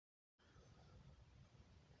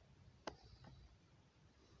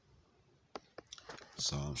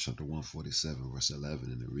Psalm chapter 147, verse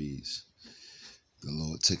 11, and it reads, "The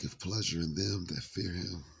Lord taketh pleasure in them that fear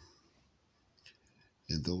him,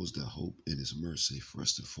 and those that hope in his mercy."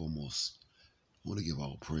 First and foremost, I want to give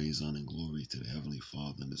all praise, honor, and glory to the Heavenly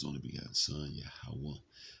Father and his only begotten Son, Yahweh,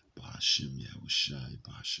 Bahashim, Yahushai,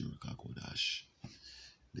 Bahashim, Rakakodash.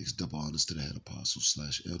 Next, double honors to the head apostle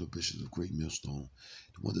 / elder bishop of Great Millstone,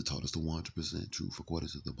 the one that taught us the 100% truth according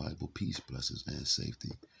to the Bible. Peace, blessings, and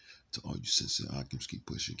safety to all you sincere Akims. Keep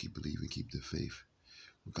pushing, keep believing, keep the faith.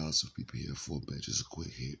 Regardless of people here for a bit, just a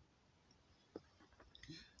quick hit.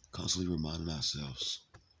 Constantly reminding ourselves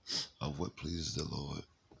of what pleases the Lord,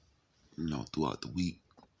 throughout the week.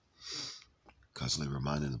 Constantly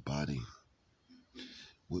reminding the body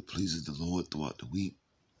what pleases the Lord throughout the week.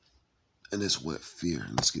 And that's what fear.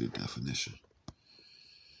 Let's get a definition.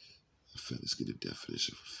 Let's get a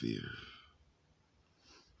definition for fear.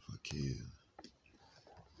 If I can.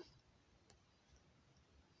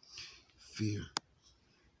 Fear.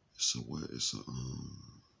 It's a word. It's a I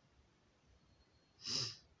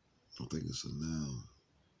don't think it's a noun.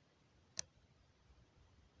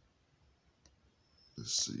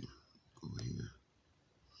 Let's see. Go here.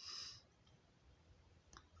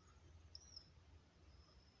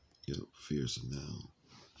 Yep, fear is a noun.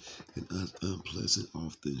 An unpleasant,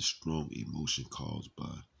 often strong emotion caused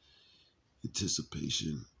by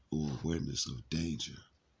anticipation or awareness of danger.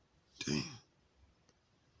 Damn.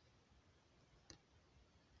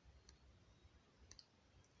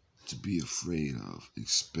 To be afraid of,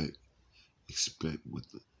 expect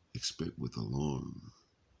with alarm.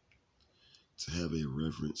 To have a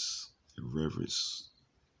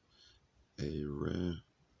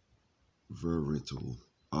reverential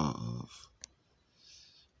awe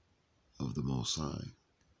of the Most High.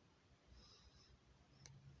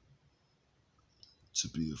 To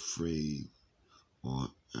be afraid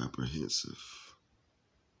or apprehensive.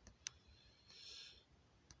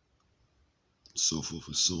 So forth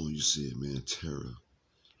and so on. You see it, man. Terror,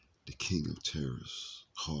 the king of terrors,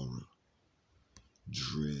 horror,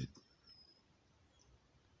 dread.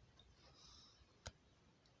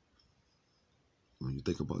 When you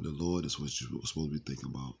think about the Lord, that's what you're supposed to be thinking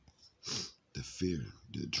about. The fear,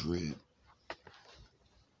 the dread.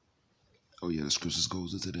 Oh yeah, the scriptures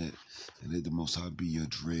goes into that. And let the Most High be your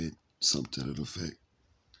dread, something to that effect.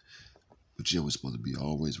 But yeah, we're supposed to be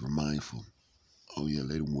always mindful. Oh yeah,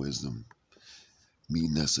 let wisdom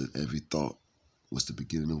meeting us at every thought. What's the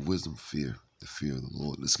beginning of wisdom? Fear. The fear of the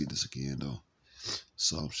Lord. Let's get this again though.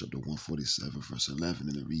 Psalm chapter 147, verse 11,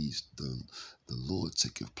 and it reads, The Lord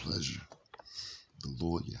taketh pleasure. The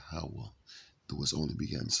Lord Yahweh, through his only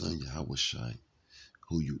begotten Son, Yahushai,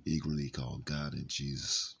 who you eagerly call God and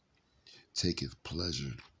Jesus, taketh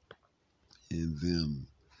pleasure in them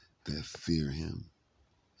that fear him,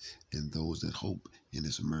 and those that hope in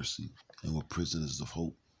his mercy. And we're prisoners of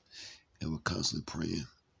hope, and we're constantly praying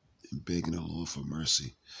and begging the Lord for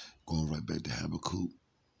mercy. Going right back to Habakkuk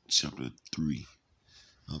chapter 3.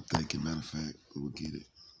 I'm thinking, matter of fact, we'll get it.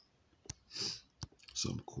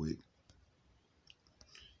 Something quick.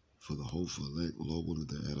 For the hopeful elect, Lord willing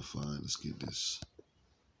to edify. Let's get this.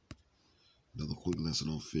 Another quick lesson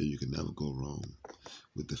on fear. You can never go wrong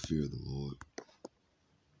with the fear of the Lord.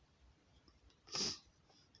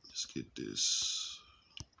 Let's get this.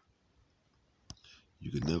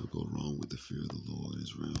 You can never go wrong with the fear of the Lord,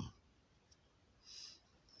 Israel.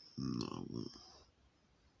 No,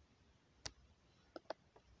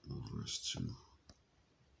 verse 2.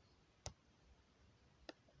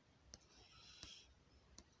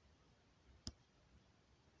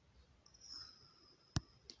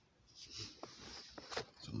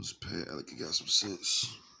 So this pad, like it got some sense.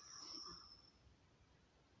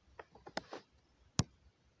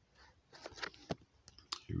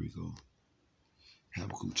 Here we go.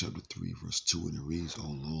 Habakkuk chapter 3, verse 2, and it reads, O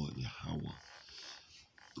Lord, Yahweh,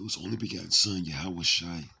 whose only begotten Son,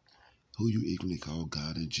 Yahushai, who you eagerly call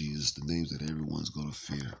God and Jesus, the names that everyone's going to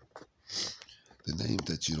fear. The names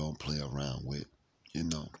that you don't play around with,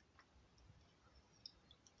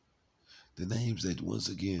 The names that, once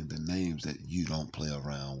again, the names that you don't play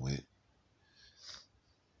around with.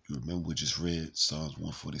 You remember we just read Psalms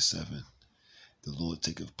 147. The Lord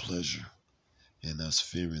taketh pleasure in us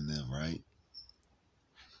fearing them, right?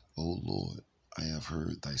 O Lord, I have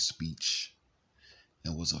heard thy speech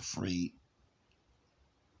and was afraid.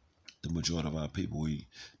 The majority of our people,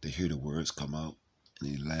 they hear the words come out and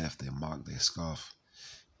they laugh, they mock, they scoff.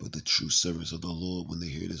 But the true servants of the Lord, when they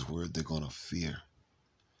hear this word, they're going to fear.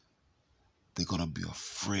 They're going to be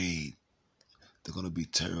afraid. They're going to be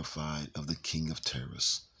terrified of the King of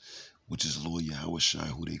Terrors, which is Lord Yahushai,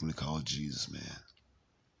 who they going to call Jesus, man.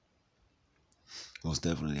 Most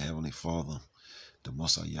definitely, Heavenly Father, the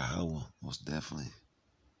Most High Yahweh, most definitely,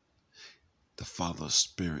 the Father of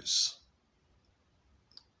spirits.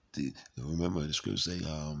 Remember the scriptures say,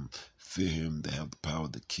 fear him that have the power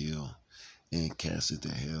to kill and cast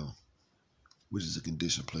into hell, which is a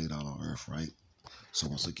condition played out on earth, right? So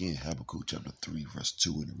once again, Habakkuk chapter 3, verse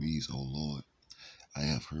 2, and it reads, O Lord, I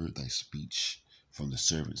have heard thy speech from the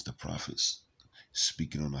servants, the prophets,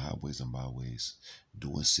 speaking on the highways and byways,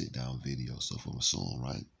 doing sit-down videos. So from a song,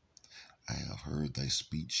 right? I have heard thy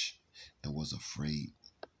speech and was afraid.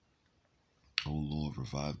 O Lord,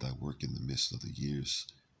 revive thy work in the midst of the years.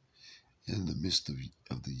 In the midst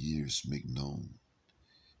of the years, make known.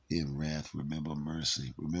 In wrath, remember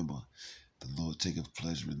mercy. Remember, the Lord taketh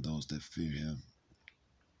pleasure in those that fear him.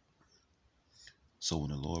 So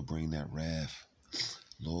when the Lord bring that wrath,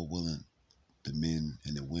 Lord willing, the men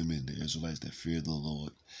and the women, the Israelites that fear the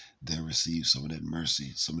Lord, they'll receive some of that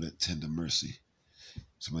mercy, some of that tender mercy,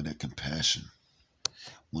 some of that compassion.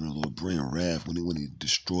 When the Lord bring wrath, when he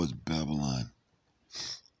destroys Babylon,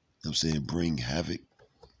 I'm saying bring havoc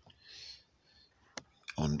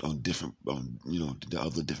on different, the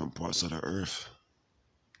other different parts of the earth.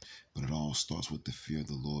 But it all starts with the fear of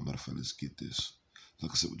the Lord. Matter of fact, let's get this.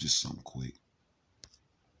 Like I said, just something quick.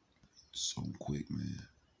 Something quick, man.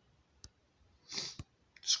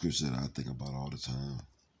 Scripture that I think about all the time.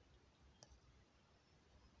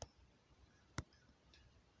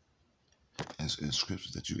 And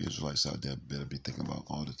scriptures that you Israelites out there better be thinking about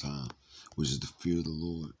all the time, which is the fear of the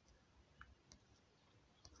Lord.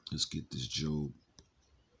 Let's get this Job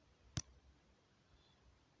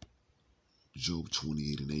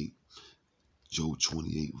 28 and 8. Job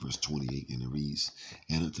 28, verse 28, and it reads,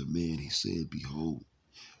 And unto man he said, Behold,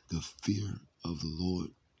 the fear of the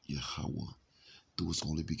Lord Yahweh, through his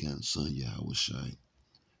only begotten Son, Yahweh Shai,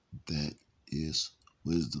 that is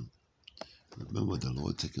wisdom. Remember, the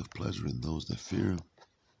Lord taketh pleasure in those that fear him.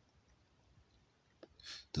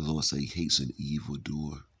 The Lord say he hates an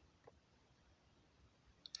evildoer.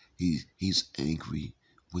 He's angry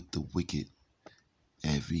with the wicked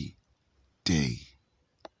every day.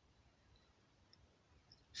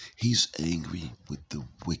 He's angry with the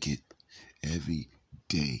wicked every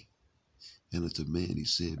day. And unto man he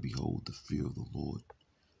said, Behold, the fear of the Lord,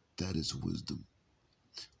 that is wisdom.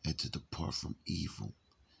 And to depart from evil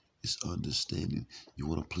is understanding. You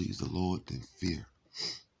want to please the Lord, then fear.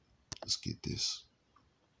 Let's get this.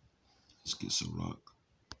 Let's get Sirach.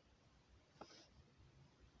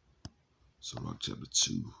 Sirach chapter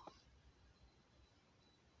 2.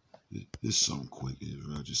 It's something quick,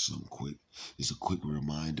 Israel, just something quick. It's a quick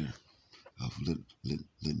reminder of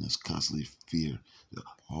letting us constantly fear.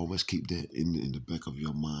 Always keep that in the back of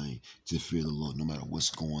your mind, to fear the Lord, no matter what's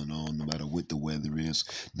going on, no matter what the weather is,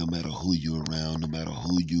 no matter who you're around, no matter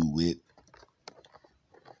who you with.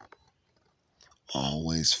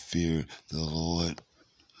 Always fear the Lord.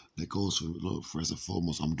 That goes for, Lord, first and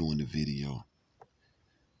foremost, I'm doing the video.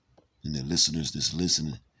 And the listeners that's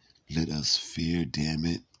listening, let us fear, damn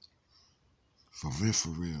it. For real, for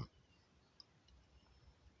real.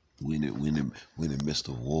 We in the midst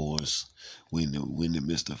of wars. We in the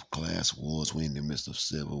midst of class wars. We in the midst of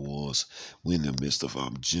civil wars. We in the midst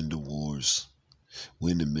of gender wars.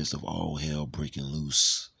 We in the midst of all hell breaking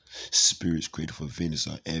loose. Spirits created for vengeance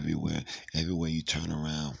are everywhere. Everywhere you turn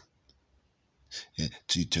around.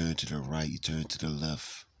 You turn to the right, you turn to the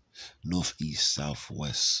left, north, east, south,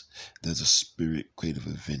 west. There's a spirit created for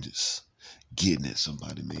vengeance. Getting at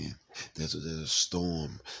somebody, man. There's a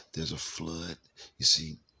storm. There's a flood. You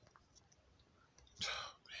see,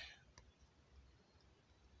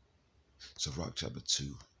 Sirach chapter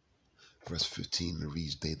 2, verse 15, it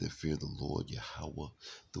reads, They that fear the Lord Yahweh,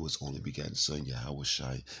 through his only begotten Son, Yahweh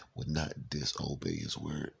Shai, would not disobey his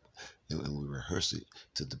word. And we rehearse it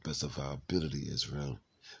to the best of our ability, Israel.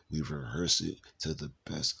 We rehearse it to the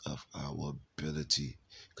best of our ability.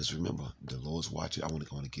 Because remember, the Lord's watching. I want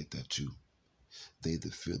to get that too. They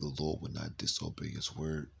that fear the Lord will not disobey his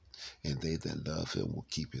word, and they that love him will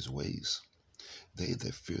keep his ways. They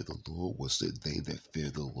that fear the Lord will say, They that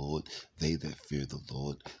fear the Lord, they that fear the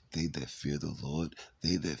Lord, they that fear the Lord,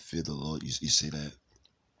 they that fear the Lord. You say that?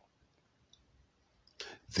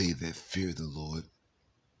 They that fear the Lord.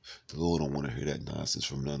 The Lord don't want to hear that nonsense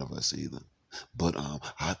from none of us either. But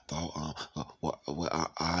I thought the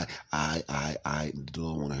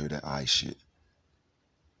Lord want to hear that I shit.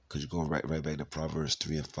 Cause you go right back to Proverbs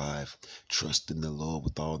 3 and 5. Trust in the Lord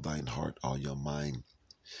with all thine heart, all your mind,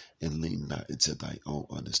 and lean not into thy own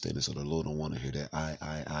understanding. So the Lord don't want to hear that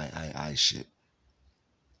I shit.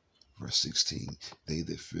 Verse 16. They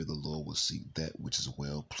that fear the Lord will seek that which is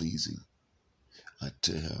well pleasing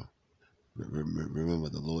unto him. Remember,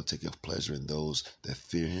 the Lord taketh pleasure in those that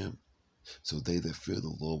fear him. So they that fear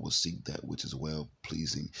the Lord will seek that which is well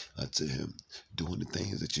pleasing unto him, doing the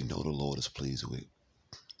things that you know the Lord is pleased with.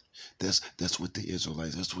 That's what the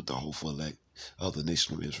Israelites, that's what the hopeful elect of the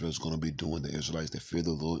nation of Israel is going to be doing. The Israelites that fear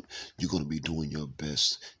the Lord, you're going to be doing your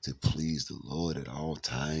best to please the Lord at all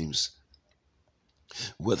times.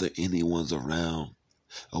 Whether anyone's around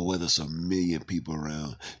or whether it's a million people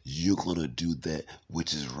around, you're going to do that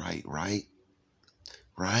which is right, right?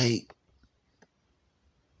 Right?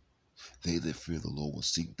 They that fear the Lord will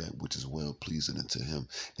seek that which is well pleasing unto him,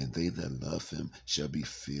 and they that love him shall be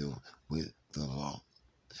filled with the law.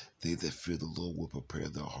 They that fear the Lord will prepare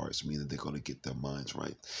their hearts, meaning they're going to get their minds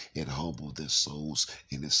right and humble their souls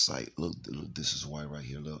in his sight. Look, this is why right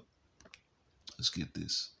here. Look, let's get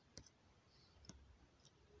this.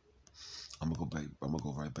 I'm gonna go back. I'm gonna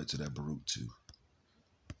go right back to that Baruch too.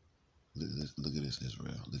 Look at this,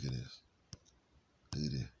 Israel. Look at this. Look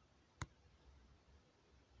at this.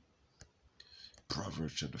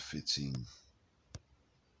 Proverbs chapter 15.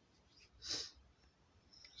 Let's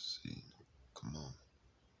see, come on.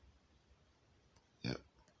 Yep.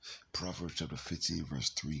 Proverbs chapter 15, verse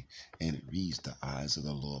 3. And it reads, the eyes of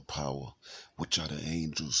the Lord power, which are the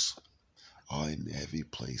angels, are in every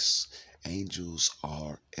place. Angels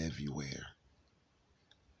are everywhere.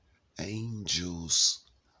 Angels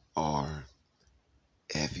are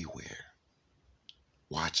everywhere.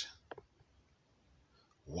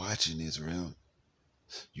 Watching Israel.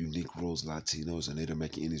 You Negroes, Latinos, and Native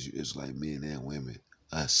Americans, you Israelite men and women.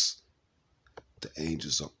 Us. The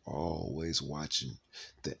angels are always watching.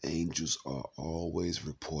 The angels are always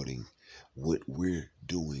reporting what we're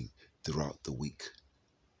doing throughout the week.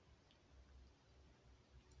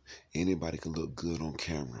 Anybody can look good on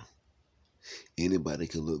camera. Anybody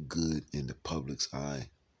can look good in the public's eye.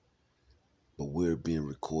 But we're being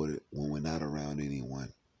recorded when we're not around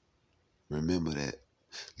anyone. Remember that.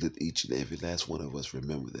 Let each and every last one of us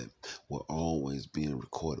remember that. We're always being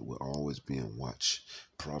recorded. We're always being watched.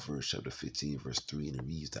 Proverbs chapter 15, verse 3, and it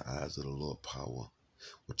reads, the eyes of the Lord power,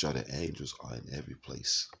 which are the angels, are in every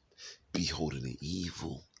place, beholding the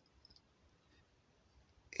evil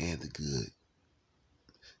and the good.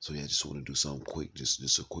 So yeah, I just want to do something quick,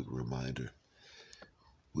 just a quick reminder.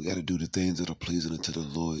 We got to do the things that are pleasing unto the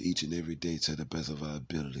Lord each and every day to the best of our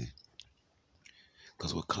ability.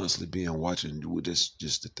 Because we're constantly being watched, and that's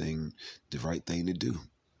just the right thing to do.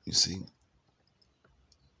 You see?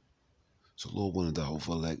 So Lord wanted the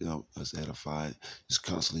hopeful elect us edified. Just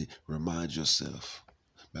constantly remind yourself.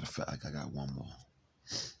 Matter of fact, I got one more.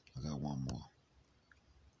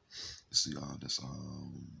 Let's see, let's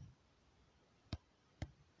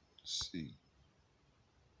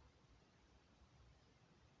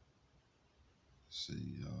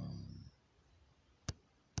see.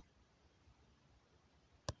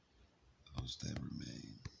 Those that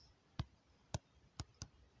remain.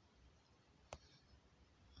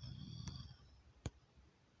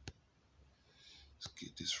 Let's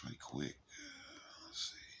get this right quick. Let's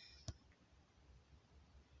see.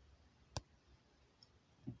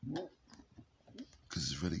 Because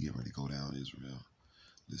it's really getting ready to go down, Israel.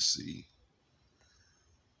 Let's see.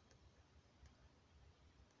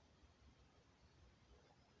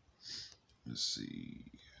 Let's see.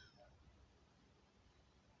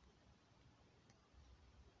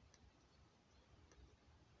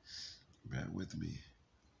 Bear with me.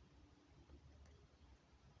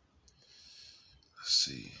 Let's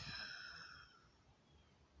see.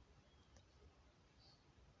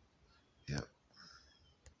 Yep.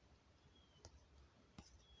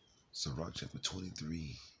 Sirach chapter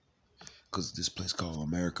 23. Because this place called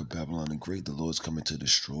America, Babylon the Great, the Lord's coming to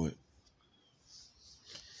destroy it.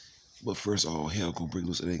 But first, all hell gonna break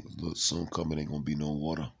loose. It ain't look, soon coming, ain't gonna be no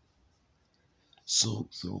water. Soon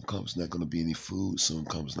comes not gonna be any food. Soon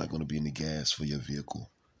comes not gonna be any gas for your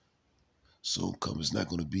vehicle. Soon comes not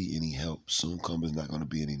gonna be any help. Soon comes not gonna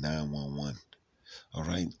be any 911. All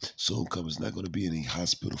right. Soon comes not gonna be any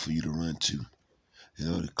hospital for you to run to. You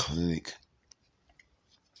know, the clinic.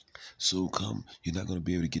 Soon come, you're not gonna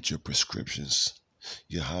be able to get your prescriptions,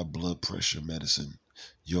 your high blood pressure medicine,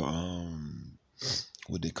 your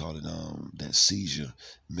what they call it, that seizure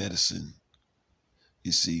medicine.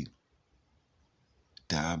 You see,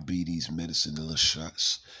 diabetes medicine, the little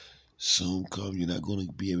shots. Soon come, you're not going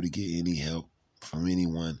to be able to get any help from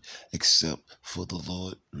anyone except for the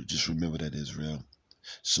Lord. Just remember that, Israel.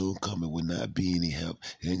 Soon come, it will not be any help.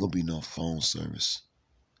 It ain't going to be no phone service.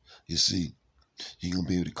 You see, you ain't going to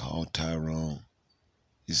be able to call Tyrone.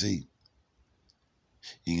 You see,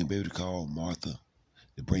 you ain't going to be able to call Martha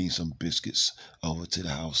to bring you some biscuits over to the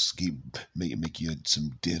house, make you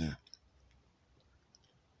some dinner.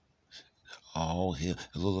 All hell.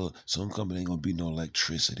 Look, some company ain't gonna be no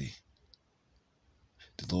electricity.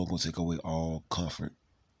 The Lord gonna take away all comfort.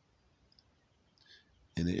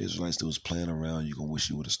 And the Israelites that was playing around, you're gonna wish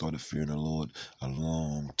you would have started fearing the Lord a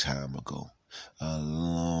long time ago. A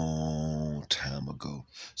long time ago.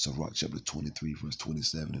 Sirach chapter 23, verse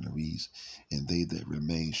 27, and it reads, "And they that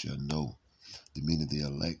remain shall know," the meaning of the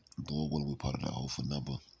elect, Lord willing, we're part of that hopeful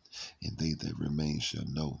number. "And they that remain shall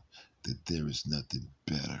know that there is nothing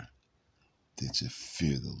better than to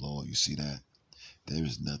fear the Lord." You see that? There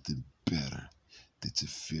is nothing better than to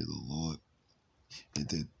fear the Lord, and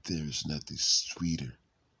that there is nothing sweeter.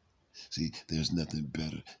 See, there's nothing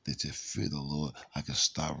better than to fear the Lord. I can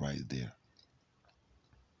stop right there.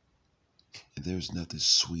 And there's nothing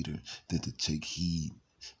sweeter than to take heed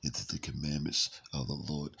into the commandments of the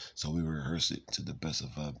Lord. So we rehearse it to the best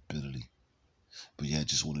of our ability. But yeah, I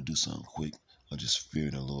just want to do something quick. I just fear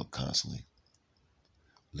the Lord constantly.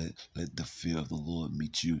 Let the fear of the Lord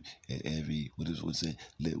meet you at every, what is it?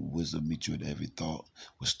 Let wisdom meet you at every thought,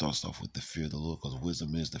 which starts off with the fear of the Lord, because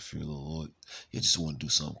wisdom is the fear of the Lord. Yeah, just want to do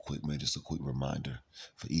something quick, man. Just a quick reminder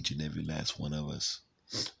for each and every last one of us.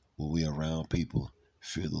 When we're around people,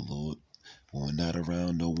 fear the Lord. When we're not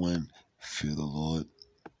around no one, fear the Lord.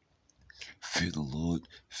 Fear the Lord.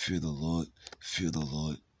 Fear the Lord. Fear the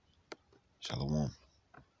Lord. Shalom.